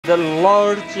The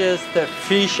largest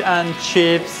fish and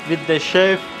chips with the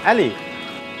chef Ali.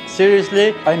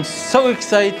 Seriously, I'm so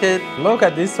excited. Look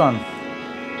at this one.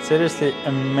 Seriously,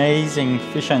 amazing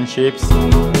fish and chips.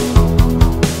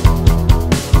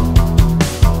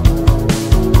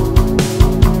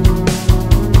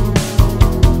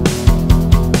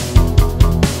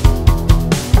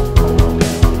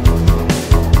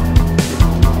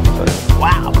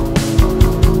 Wow!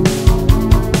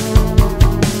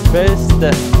 Best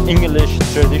English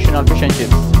traditional fish and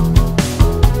chips.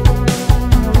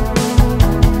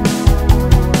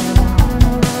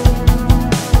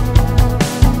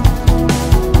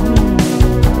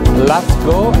 Let's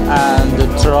go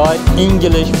and try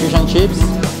English fish and chips.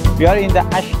 We are in the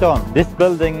Ashton. This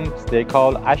building they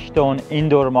call Ashton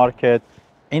Indoor Market.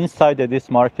 Inside of this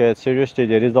market, seriously,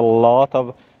 there is a lot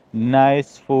of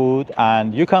nice food,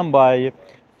 and you can buy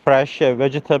fresh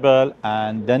vegetable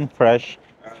and then fresh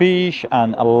fish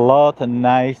and a lot of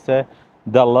nice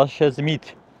delicious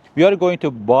meat. We are going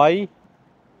to buy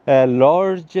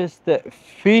largest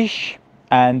fish,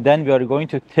 and then we are going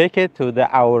to take it to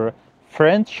our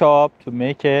friend shop to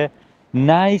make a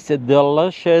nice,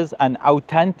 delicious and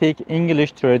authentic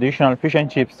English traditional fish and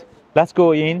chips. Let's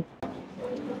go in.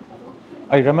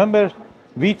 I remember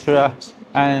Vitra,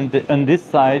 and on this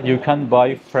side you can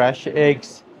buy fresh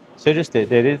eggs. Seriously,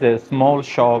 there is a small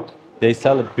shop, they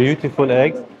sell beautiful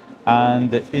eggs,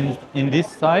 and in this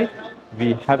side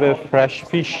we have a fresh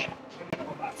fish,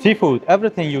 seafood,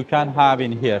 everything you can have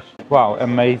in here. Wow,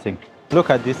 amazing. Look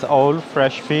at this, all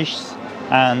fresh fish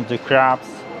and the crabs.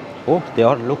 Oh, they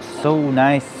all look so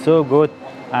nice, so good.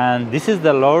 And this is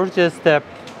the largest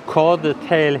cod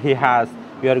tail he has.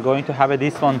 We are going to have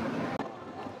this one.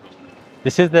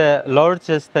 This is the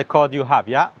largest cod you have,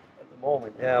 yeah? At the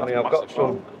moment, yeah. I mean, I've got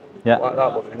some yeah. like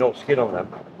that, but there's no skin on them.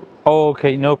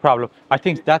 Okay, no problem. I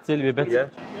think that's a little bit better.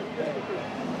 Yeah.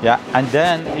 Yeah, and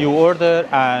then you order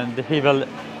and he will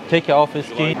take off the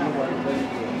skin.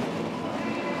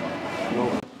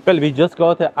 Well, we just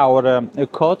got our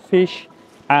codfish,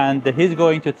 and he's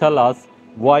going to tell us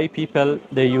why people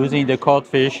they're using the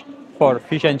codfish for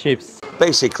fish and chips.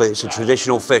 Basically, it's a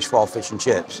traditional fish for fish and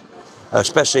chips,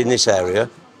 especially in this area.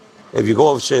 If you go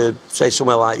over to, say,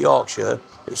 somewhere like Yorkshire,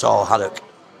 it's all haddock.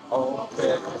 Oh,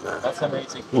 okay. That's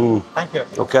amazing. Thank you.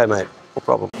 Okay, mate, no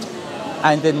problem.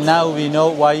 And then now we know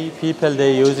why people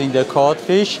they're using the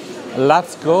codfish.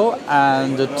 Let's go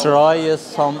and try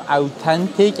some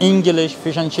authentic English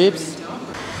fish and chips.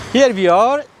 Here we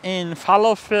are in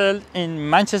Fallowfield in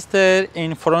Manchester,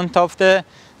 in front of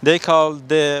they call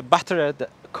the Battered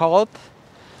Cod.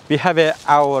 We have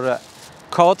our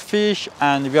codfish,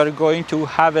 and we are going to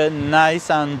have a nice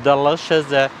and delicious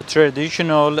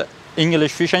traditional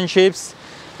English fish and chips.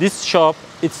 This shop,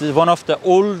 it's one of the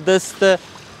oldest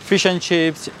fish and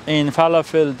chips in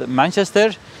Fallowfield,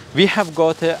 Manchester. We have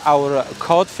got our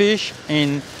codfish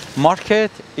in market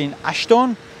in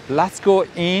Ashton. Let's go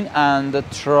in and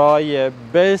try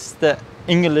best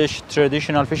English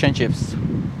traditional fish and chips.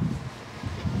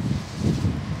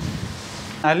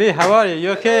 Ali, how are you?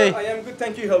 You okay? I am good,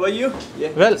 thank you. How are you?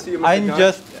 Yeah, well,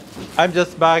 I'm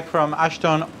just back from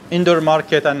Ashton Indoor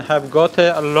Market and have got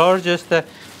a largest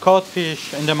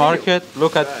codfish in the market.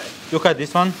 Look at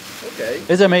this one. Okay.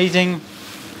 It's amazing.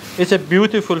 It's a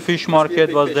beautiful fish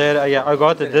market was there. Yeah, I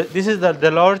got it. This is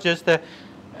the largest.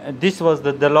 This was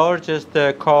the largest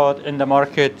cod in the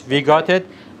market. We got it,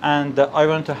 and I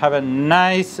want to have a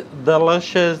nice,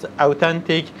 delicious,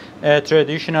 authentic,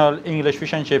 traditional English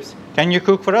fish and chips. Can you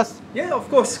cook for us? Yeah, of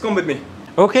course. Come with me.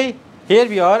 Okay. Here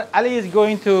we are. Ali is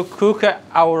going to cook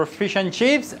our fish and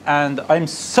chips, and I'm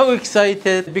so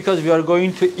excited because we are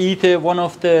going to eat one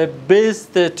of the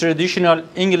best traditional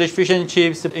English fish and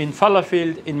chips in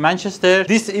Fallowfield in Manchester.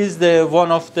 This is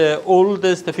one of the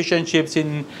oldest fish and chips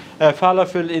in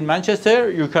Fallowfield in Manchester.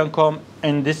 You can come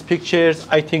in these pictures.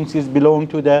 I think this belongs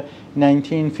to the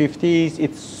 1950s.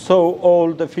 It's so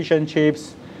old, the fish and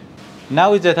chips.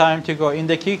 Now is the time to go in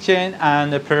the kitchen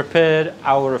and prepare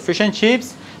our fish and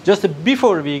chips. Just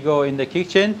before we go in the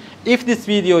kitchen, if this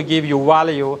video give you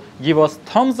value, give us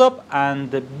thumbs up and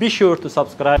be sure to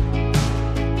subscribe.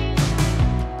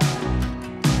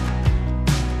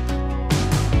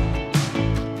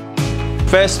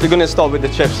 First, we're going to start with the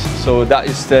chips. So that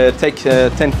is take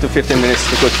 10 to 15 minutes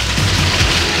to cook.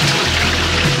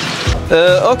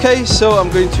 Okay, so I'm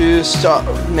going to start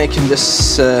making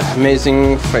this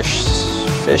amazing fresh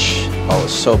fish. Oh,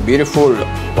 so beautiful.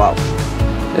 Wow.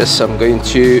 Yes, I'm going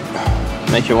to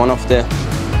make one of the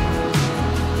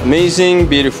amazing,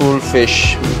 beautiful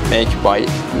fish made by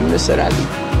Mr. Ali.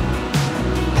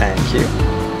 Thank you.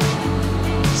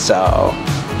 So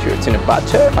to it in the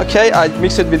butter. Okay, I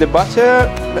mix it with the butter.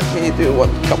 Let me do one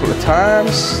couple of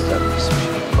times. Then mix it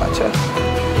with the butter.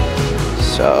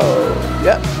 So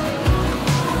yeah,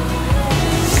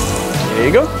 there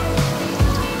you go.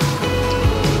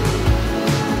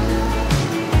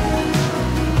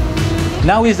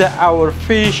 Now is our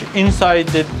fish inside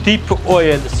the deep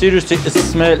oil. Seriously,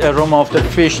 smell aroma of the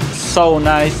fish. So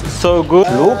nice, so good.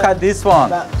 Look at this one.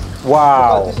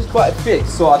 Wow. This is quite big,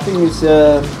 so I think it's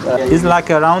it's like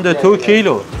around 2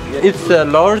 kilo. It's the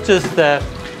largest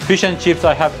fish and chips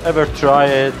I have ever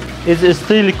tried. It's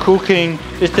still cooking.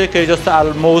 It takes just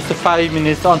almost 5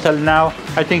 minutes until now.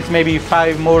 I think maybe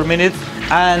 5 more minutes.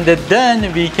 And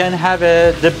then we can have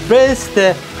the best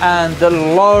and the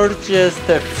largest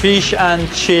fish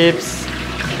and chips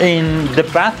in the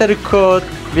Battered Cod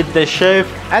with the chef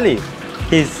Ali.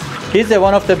 He's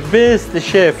one of the best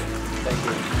chef.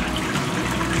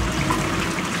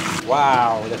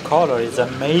 Wow, the color is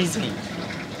amazing.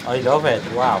 I love it.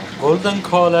 Wow, golden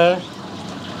color,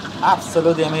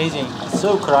 absolutely amazing.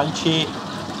 So crunchy.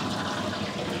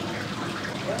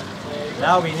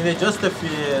 Now we needed just the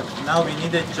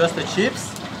chips,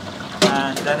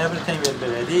 and then everything will be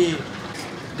ready.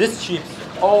 This chips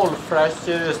all fresh,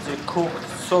 seriously cooked,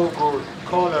 so good,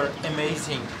 color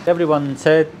amazing. Everyone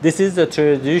said this is a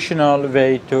traditional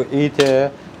way to eat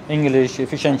English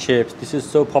fish and chips. This is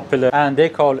so popular, and they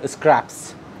call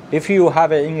scraps. If you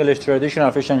have an English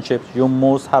traditional fish and chips, you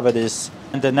must have this.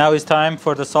 And then now it's time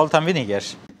for the salt and vinegar.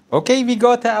 Okay, we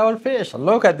got our fish.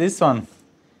 Look at this one.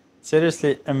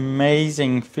 Seriously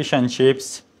amazing fish and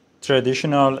chips,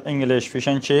 traditional English fish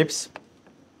and chips.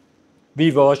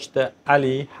 We watched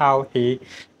Ali how he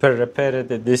prepared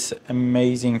this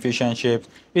amazing fish and chips.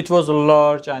 It was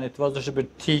large and it was a little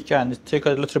bit thick and it took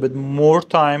a little bit more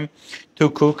time to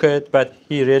cook it, but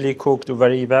he really cooked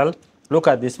very well. Look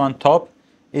at this one. Top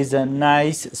is a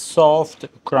nice, soft,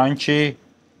 crunchy.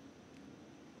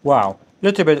 Wow,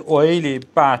 little bit oily,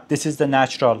 but this is the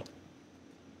natural.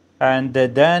 And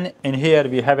then in here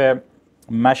we have a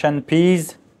mash and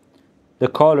peas. The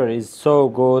color is so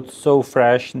good, so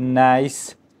fresh,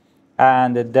 nice.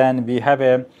 And then we have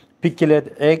a pickled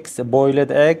eggs,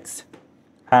 boiled eggs,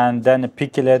 and then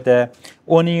pickled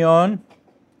onion.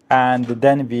 And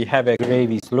then we have a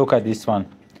gravy. Look at this one.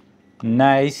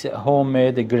 Nice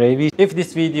homemade gravy. If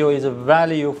this video is a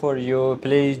value for you,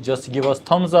 please just give us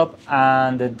thumbs up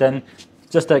and then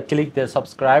just click the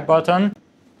subscribe button.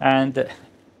 And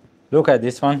look at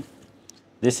this one.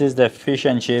 This is the fish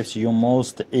and chips you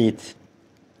must eat.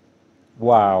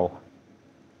 Wow.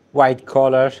 White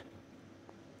color.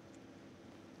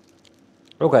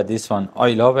 Look at this one.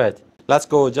 I love it. Let's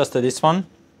go just to this one.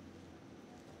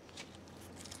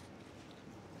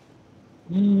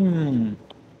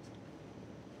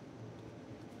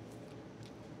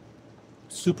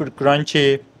 Super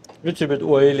crunchy, little bit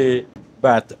oily,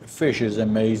 but fish is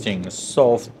amazing,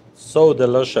 soft, so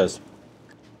delicious.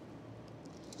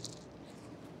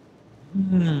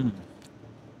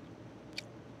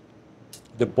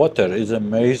 The butter is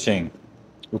amazing.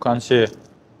 You can see,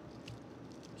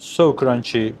 so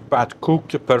crunchy, but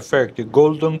cooked perfect.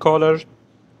 Golden color,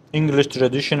 English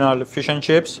traditional fish and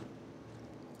chips.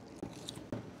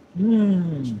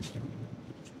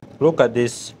 Look at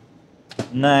this.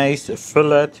 Nice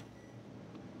fillet,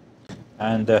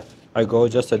 and I go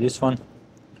just to this one.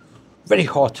 Very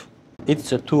hot.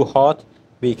 It's too hot.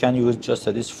 We can use just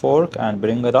this fork and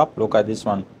bring it up. Look at this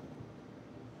one.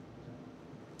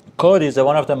 Cod is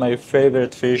one of my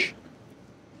favorite fish.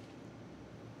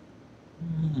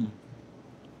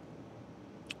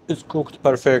 It's cooked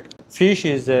perfect. Fish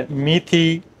is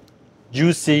meaty,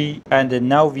 juicy, and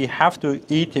now we have to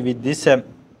eat with this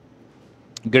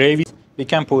gravy. We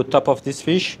can put top of this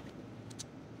fish.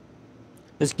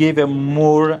 Let's give a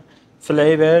more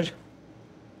flavor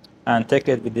and take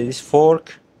it with this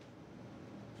fork.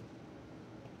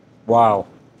 Wow,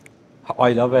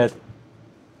 I love it.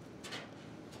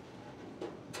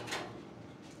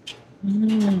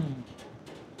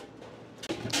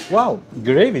 Wow,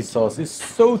 gravy sauce is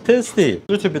so tasty.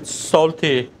 A little bit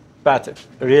salty, but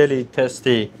really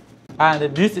tasty.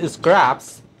 And this is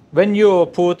scraps. When you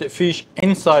put fish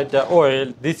inside the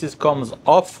oil, this comes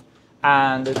off,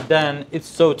 and then it's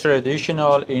so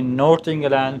traditional in North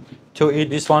England to eat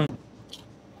this one.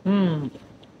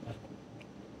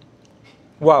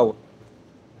 Wow,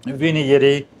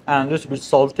 vinegary and a little bit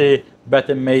salty, but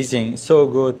amazing, so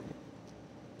good.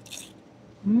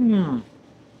 And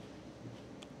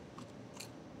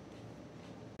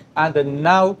then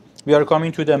now we are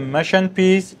coming to the mash and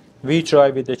peas. We try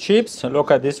with the chips.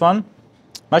 Look at this one.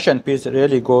 Mash and peas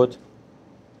really good.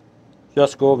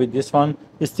 just go with this one.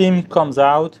 The steam comes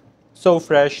out so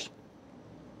fresh.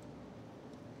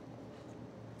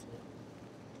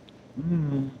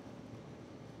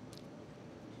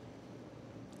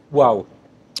 Wow,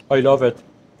 I love it.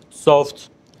 Soft,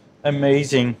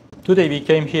 amazing. Today we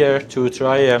came here to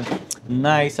try a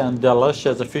nice and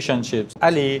delicious fish and chips.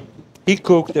 Ali, he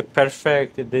cooked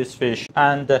perfect this fish,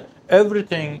 and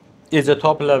everything is a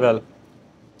top level.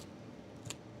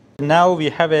 Now we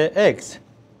have eggs.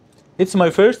 It's my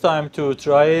first time to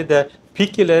try the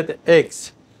pickled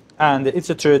eggs, and it's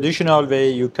a traditional way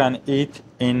you can eat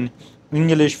in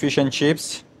English fish and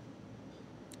chips.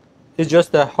 It's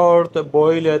just a hard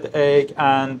boiled egg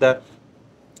and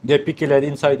they pickle it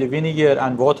inside the vinegar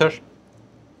and water.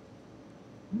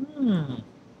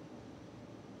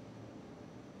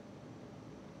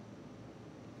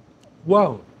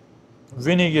 Wow,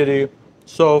 vinegary,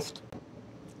 soft.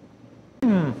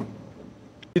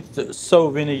 It's so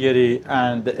vinegary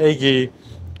and eggy,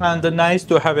 and nice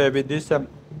to have it with this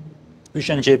fish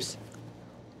and chips.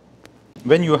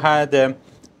 When you had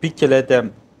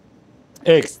pickled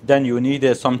eggs, then you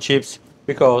need some chips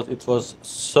because it was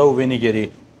so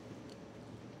vinegary.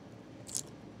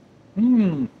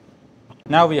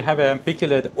 Now we have a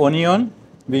pickled onion.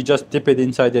 We just dip it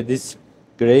inside this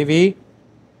gravy.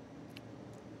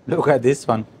 Look at this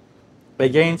one.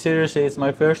 Again, seriously, it's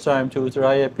my first time to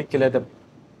try a pickled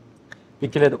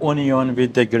onion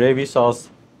with the gravy sauce.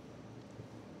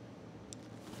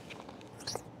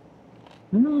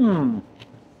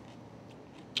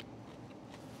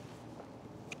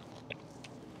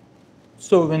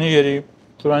 So vinegary,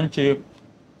 crunchy.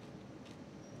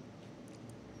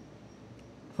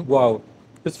 Wow,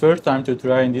 it's first time to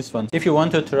try this one. If you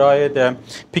want to try the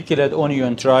pickled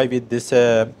onion, try with this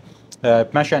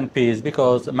mash and peas,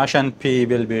 because mash and pea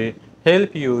will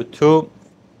help you to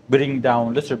bring down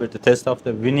a little bit the taste of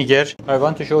the vinegar. I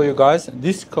want to show you guys,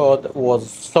 this cod was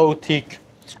so thick.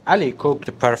 Ali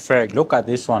cooked perfect. Look at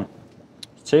this one.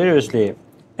 Seriously,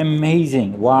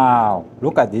 amazing. Wow,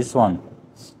 look at this one.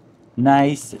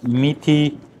 Nice,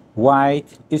 meaty,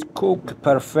 white. It's cooked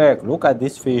perfect. Look at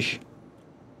this fish.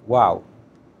 Wow.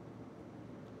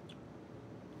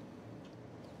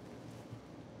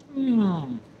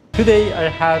 Today I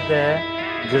had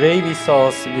the gravy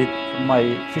sauce with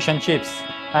my fish and chips,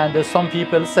 and some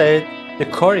people said the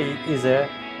curry is a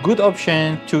good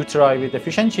option to try with the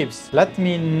fish and chips. Let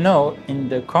me know in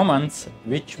the comments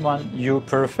which one you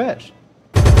prefer.